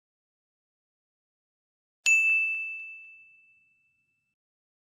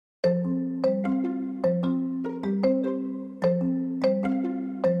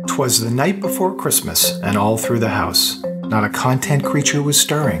'Twas the night before Christmas, and all through the house, not a content creature was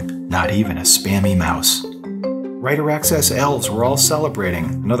stirring, not even a spammy mouse. WriterAccess elves were all celebrating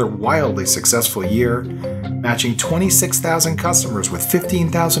another wildly successful year, matching 26,000 customers with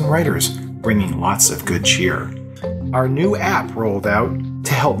 15,000 writers, bringing lots of good cheer. Our new app rolled out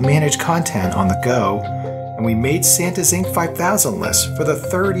to help manage content on the go, and we made Santa's Inc. 5000 list for the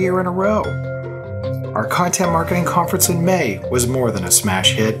third year in a row. Our content marketing conference in May was more than a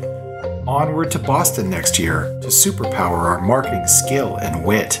smash hit. Onward to Boston next year to superpower our marketing skill and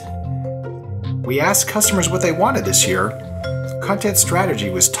wit. We asked customers what they wanted this year. Content strategy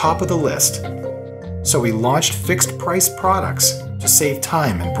was top of the list. So we launched fixed price products to save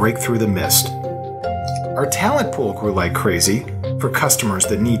time and break through the mist. Our talent pool grew like crazy for customers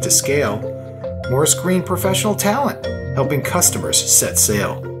that need to scale. More screen professional talent, helping customers set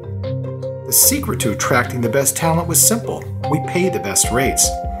sail. The secret to attracting the best talent was simple. We pay the best rates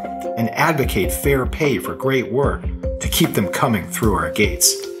and advocate fair pay for great work to keep them coming through our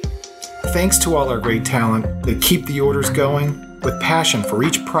gates. Thanks to all our great talent that keep the orders going with passion for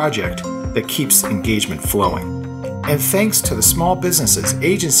each project that keeps engagement flowing. And thanks to the small businesses,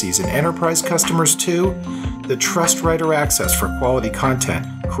 agencies, and enterprise customers too that trust WriterAccess for quality content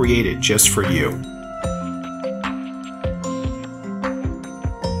created just for you.